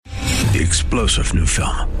The explosive new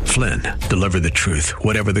film, Flynn, deliver the truth,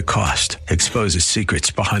 whatever the cost, exposes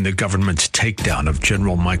secrets behind the government's takedown of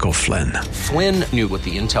General Michael Flynn. Flynn knew what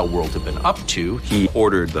the intel world had been up to. He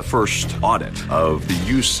ordered the first audit of the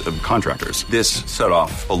use of contractors. This set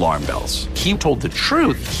off alarm bells. He told the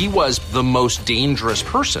truth. He was the most dangerous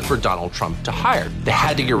person for Donald Trump to hire. They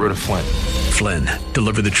had to get rid of Flynn. Flynn,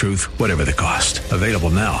 deliver the truth, whatever the cost. Available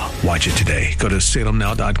now. Watch it today. Go to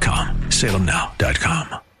salemnow.com.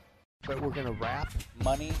 salemnow.com. But we're going to wrap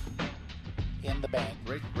money in the bank.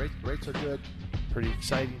 Rates are good. Pretty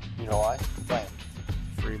exciting. You know why? Why?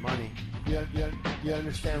 Free money. You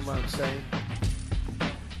understand what I'm saying?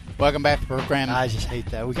 Welcome back to the program. I just hate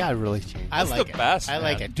that. We got to really change. I like it. I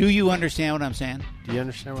like it. Do you understand what I'm saying? Do you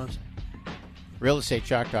understand what I'm saying? Real Estate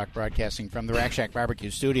Chalk Talk broadcasting from the Rack Shack Barbecue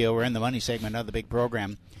Studio. We're in the money segment of the big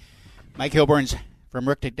program. Mike Hilborn's from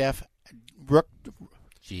Rook to Death.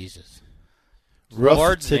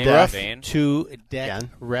 Roof to Deck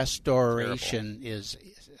Restoration is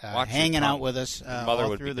hanging out with us mother all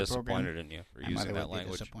would through be the program. disappointed in you for My using mother that would be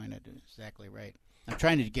language. disappointed. Exactly right. I'm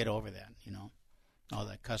trying to get over that, all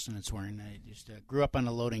that cussing and swearing. I just grew up on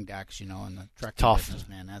the loading docks, in the trucking business,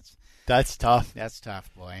 man. That's tough. That's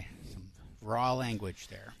tough, boy. Some raw language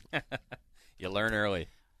there. You learn early.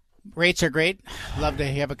 Rates are great. Love to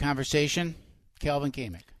have a conversation. Calvin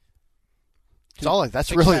Kamick.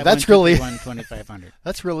 That's really 2500.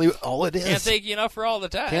 That's really all it is. Can't thank you enough for all the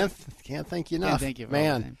time. Can't thank you enough. Can't thank you for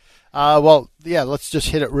man. all the time. Let's just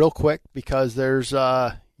hit it real quick because there's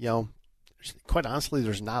quite honestly,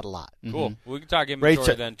 there's not a lot. Cool. We can talk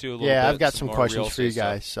inventory then too. A little bit. I've got some questions for you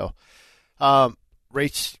guys. So,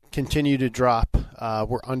 rates continue to drop.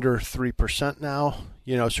 We're under 3% now.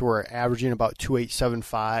 So we're averaging about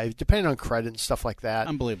 2.875, depending on credit and stuff like that.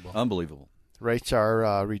 Unbelievable. Rates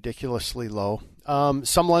are ridiculously low.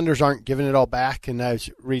 Some lenders aren't giving it all back, and I was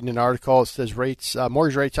reading an article. It says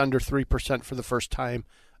mortgage rates under 3% for the first time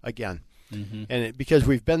again, and because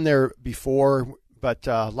we've been there before, but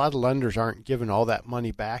a lot of lenders aren't giving all that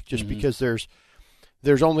money back just because there's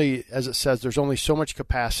only, as it says, there's only so much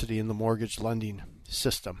capacity in the mortgage lending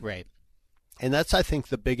system, right? And that's, I think,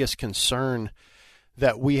 the biggest concern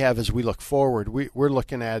that we have as we look forward. We're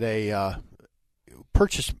looking at a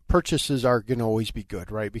purchases are going to always be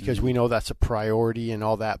good, right? Because we know that's a priority and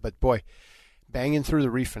all that. But boy, banging through the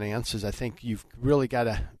refinances, I think you've really got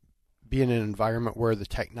to be in an environment where the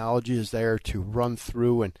technology is there to run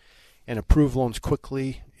through and approve loans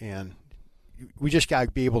quickly, and we just got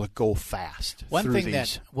to be able to go fast. One thing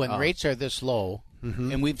that when rates are this low,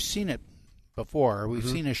 and we've seen it before, we've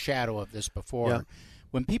seen a shadow of this before. Yeah.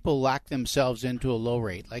 When people lock themselves into a low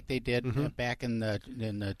rate, like they did back in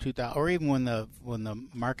the 2000, or even when the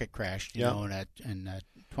market crashed, in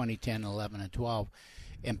 2010, 11, and 12,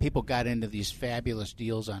 and people got into these fabulous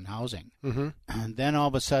deals on housing, and then all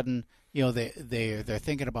of a sudden, they're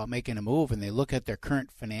thinking about making a move, and they look at their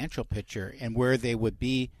current financial picture and where they would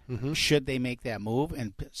be should they make that move,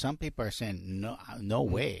 and some people are saying no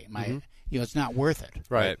way, it's not worth it.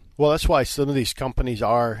 Right. Well, that's why some of these companies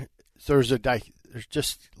are. There's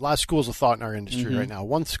just a lot of schools of thought in our industry right now.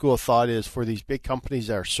 One school of thought is for these big companies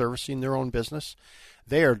that are servicing their own business,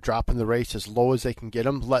 they are dropping the rates as low as they can get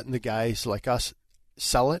them, letting the guys like us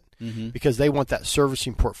sell it because they want that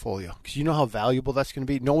servicing portfolio. Because you know how valuable that's going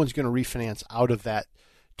to be? No one's going to refinance out of that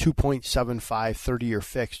 2.75 30-year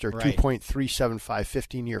fixed or 2.375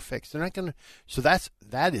 15-year fixed. They're not going to. So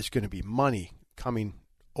that is going to be money coming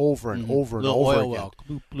over and over and over again. Well.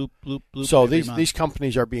 Bloop, bloop, bloop, bloop, so these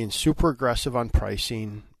companies are being super aggressive on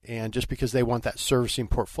pricing, and just because they want that servicing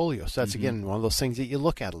portfolio. So that's again one of those things that you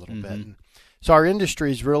look at a little bit. And so our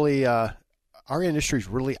industry is really odd.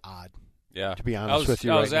 Yeah, to be honest with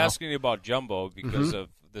you, I was asking you about jumbo because of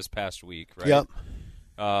this past week, right?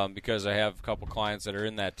 Yep. Because I have a couple clients that are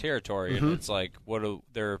in that territory, and it's like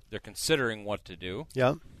they're considering what to do.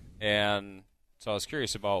 Yep. And so I was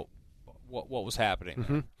curious about what was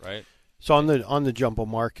happening, right? So on the jumbo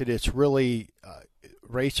market, it's really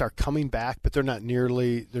rates are coming back, but they're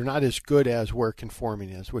not as good as where conforming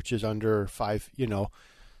is, which is under 5.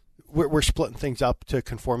 We're splitting things up to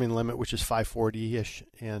conforming limit, which is 540-ish,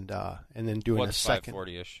 and then doing a second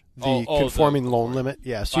 540-ish? The conforming loan limit,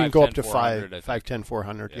 yeah. So you can go up to 510,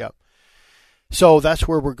 400, yep. So that's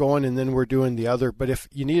where we're going, and then we're doing the other. But if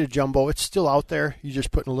you need a jumbo, it's still out there. You're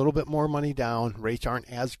just putting a little bit more money down. Rates aren't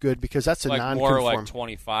as good because that's a non-conform. More like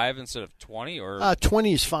 25 instead of 20? Or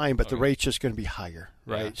 20 is fine, but the rate's just going to be higher,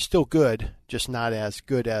 right? Yeah. Still good, just not as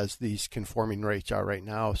good as these conforming rates are right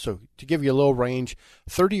now. So to give you a little range,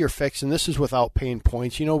 30-year fixed, and this is without paying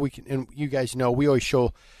points. You know, we can, and you guys know, we always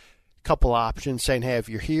show couple options saying, hey, if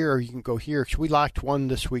you're here, or you can go here. So we locked one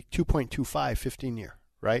this week, 2.25, 15-year,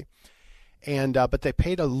 right? And but they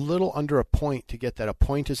paid a little under a point to get that. A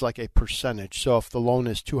point is like a percentage. So if the loan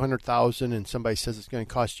is $200,000 and somebody says it's going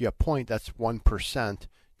to cost you a point, that's 1%,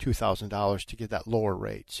 $2,000 to get that lower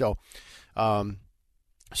rate. So,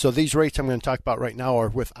 so these rates I'm going to talk about right now are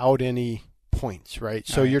without any points, right?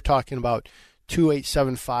 So you're talking about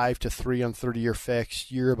 2.875 to 3 on 30-year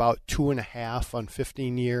fixed. You're about 2.5 on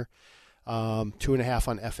 15-year. 2.5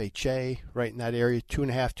 on FHA, right in that area,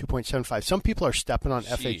 2.5, 2.75. Some people are stepping on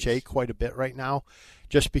FHA quite a bit right now,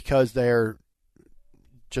 just because they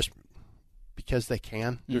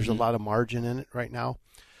can. There's a lot of margin in it right now.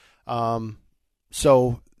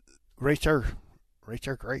 So rates are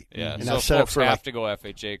great. Yeah, and so set folks up for have to go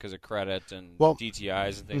FHA because of credit and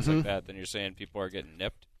DTIs and things like that. Then you're saying people are getting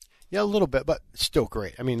nipped. Yeah, a little bit, but still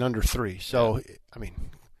great. I mean, under 3. So I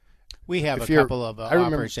mean. We have a couple of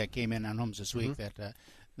offers that came in on homes this week that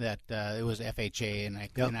it was FHA, and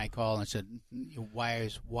I called and said, why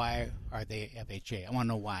are they FHA? I want to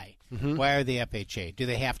know why. Why are they FHA? Do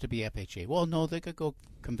they have to be FHA? Well, no, they could go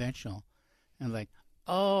conventional. And the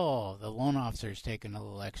loan officer's taking a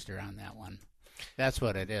little extra on that one. That's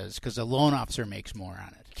what it is, because the loan officer makes more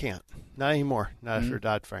on it. Can't. Not anymore. Not after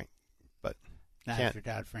Dodd-Frank. But not after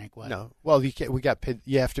Dodd-Frank, what? No. Well, we got paid.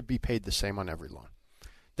 You have to be paid the same on every loan.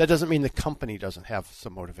 That doesn't mean the company doesn't have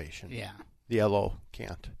some motivation. Yeah. The LO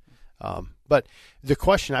can't. But the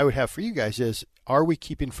question I would have for you guys is, are we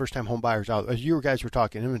keeping first-time home buyers out? As you guys were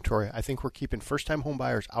talking inventory, I think we're keeping first-time home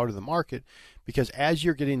buyers out of the market, because as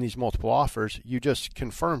you're getting these multiple offers, you just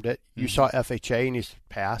confirmed it. You saw FHA and you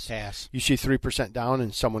pass. You see 3% down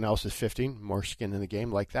and someone else is 15, more skin in the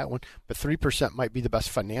game, like that one. But 3% might be the best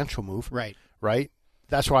financial move. Right?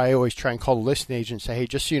 That's why I always try and call the listing agent and say, hey,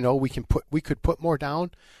 just so you know, we could put more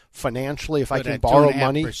down financially. If I can borrow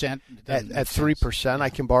money at 3%, I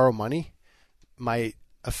can borrow money. My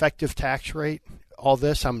effective tax rate, all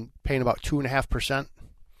this, I'm paying about 2.5%.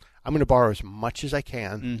 I'm going to borrow as much as I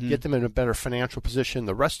can, get them in a better financial position in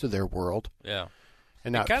the rest of their world. Yeah.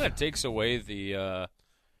 And it kind of takes away the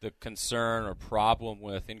concern or problem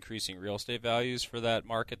with increasing real estate values for that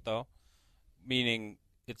market, though, meaning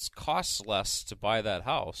it costs less to buy that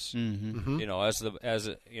house. You know, as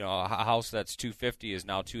a house that's $250 is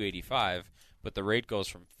now $285, but the rate goes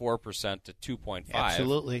from 4% to 2.5.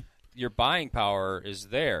 Absolutely. Your buying power is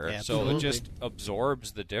there, Absolutely. so it just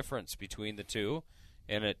absorbs the difference between the two,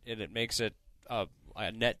 and it makes it a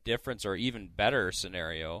net difference or even better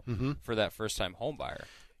scenario for that first-time home buyer.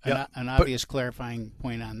 An obvious clarifying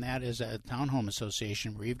point on that is a townhome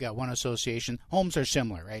association where you've got one association. Homes are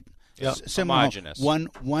similar, right? Similar. Homogeneous.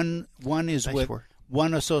 One is nice with word.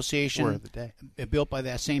 one association Word of the day. Built by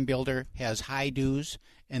that same builder has high dues,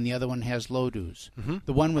 and the other one has low dues.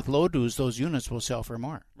 The one with low dues, those units will sell for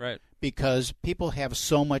more. Right. Because people have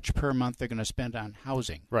so much per month they're going to spend on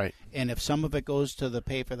housing. Right. And if some of it goes to the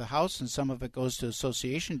pay for the house and some of it goes to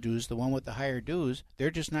association dues, the one with the higher dues, they're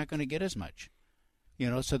just not going to get as much. You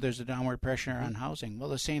know, so there's a downward pressure on housing. Well,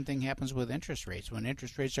 the same thing happens with interest rates. When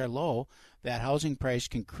interest rates are low, that housing price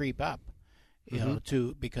can creep up, you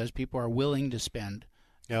know, because people are willing to spend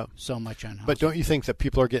so much on housing. But don't you think that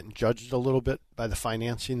people are getting judged a little bit by the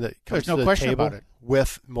financing that comes There's no to the question table about it.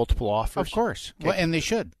 with multiple offers? Of course. Okay. Well, and they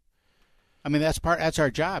should. I mean, that's our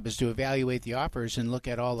job, is to evaluate the offers and look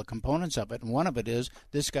at all the components of it. And one of it is,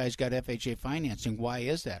 this guy's got FHA financing. Why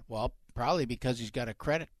is that? Well, probably because he's got a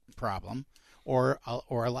credit problem or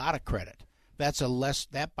a lot of credit.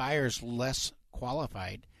 That buyer's less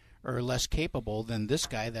qualified or less capable than this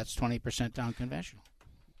guy that's 20% down conventional.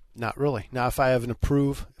 Not really. Now, if I have an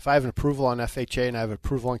approval on FHA and I have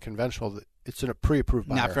approval on conventional, it's a pre-approved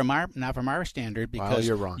buyer. Not from our standard, because well,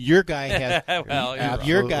 you're wrong. Your guy has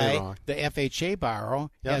you're wrong. The FHA borrower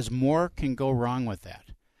has more can go wrong with that.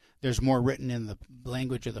 There's more written in the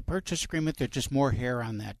language of the purchase agreement. There's just more hair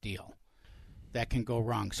on that deal. That can go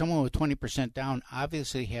wrong. Someone with 20% down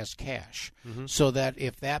obviously has cash, so that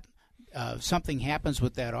if that something happens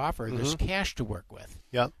with that offer, there's cash to work with.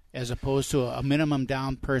 Yep. As opposed to a minimum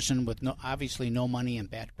down person with obviously no money and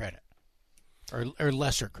bad credit, or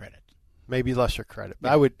lesser credit. Maybe lesser credit.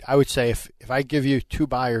 But I would say if I give you two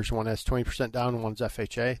buyers, one has 20% down and one's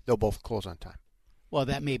FHA, they'll both close on time. Well,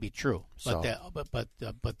 that may be true, So.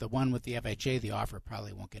 but the one with the FHA, the offer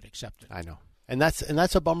probably won't get accepted. I know. And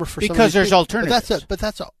that's a bummer for some of because these there's people. alternatives. But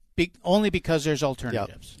that's only because there's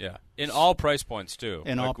alternatives. Yeah, in all price points too.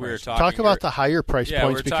 In all we were price talking talk about the higher price Yeah, points.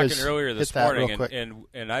 we were because talking earlier this hit that real morning, quick.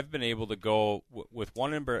 and I've been able to go with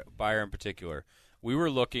one buyer in particular. We were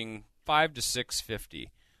looking $500 to $650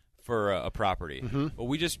 for a property, but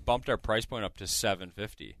we just bumped our price point up to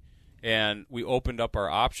 $750, And we opened up our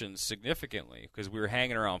options significantly because we were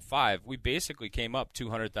hanging around 5. We basically came up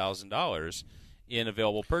 $200,000 in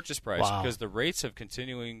available purchase price because the rates have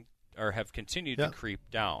continued to creep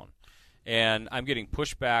down. And I'm getting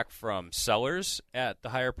pushback from sellers at the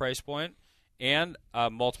higher price point and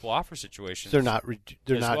multiple offer situations. They're not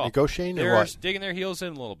negotiating. They're digging their heels in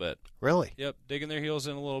a little bit. Really? Yep, digging their heels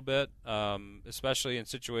in a little bit, especially in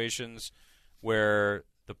situations where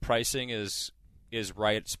the pricing is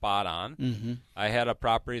right spot on. Mm-hmm. I had a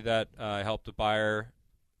property that I helped a buyer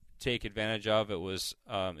take advantage of. It was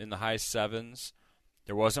in the high 7s.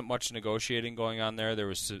 There wasn't much negotiating going on there. There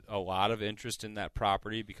was a lot of interest in that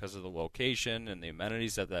property because of the location and the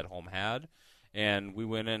amenities that home had. And we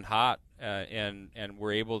went in hot and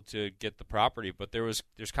were able to get the property. But there's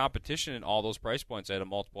competition in all those price points. I had a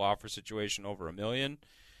multiple offer situation over $1 million.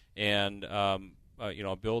 And a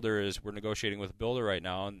builder we're negotiating with a builder right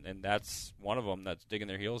now, and that's one of them that's digging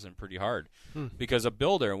their heels in pretty hard. Because a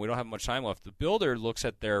builder, and we don't have much time left, the builder looks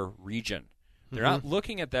at their region. They're not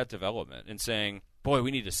looking at that development and saying, boy,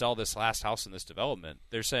 we need to sell this last house in this development.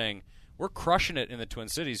 They're saying, we're crushing it in the Twin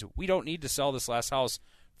Cities. We don't need to sell this last house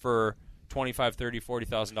for $25,000, $30,000,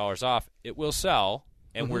 $40,000 off. It will sell,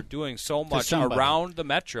 and we're doing so much around the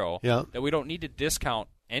metro that we don't need to discount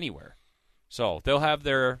anywhere. So they'll have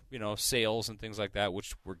their, sales and things like that,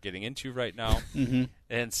 which we're getting into right now,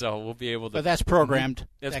 and so we'll be able to. But that's programmed.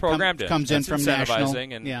 It's programmed. Comes in from national,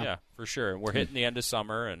 and yeah, for sure. And we're hitting the end of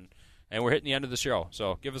summer, and we're hitting the end of the show.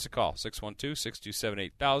 So give us a call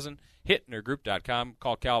 612-627-8000. HittnerGroup.com.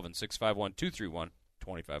 Call Calvin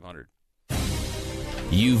 651-231-2500.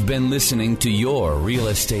 You've been listening to your Real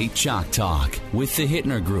Estate Chalk Talk with the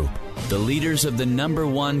Hittner Group, the leaders of the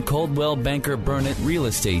 #1 Coldwell Banker Burnett real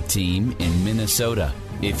estate team in Minnesota.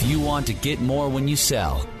 If you want to get more when you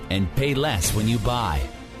sell and pay less when you buy,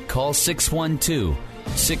 call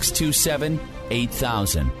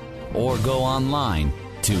 612-627-8000 or go online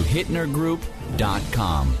to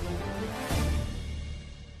HittnerGroup.com.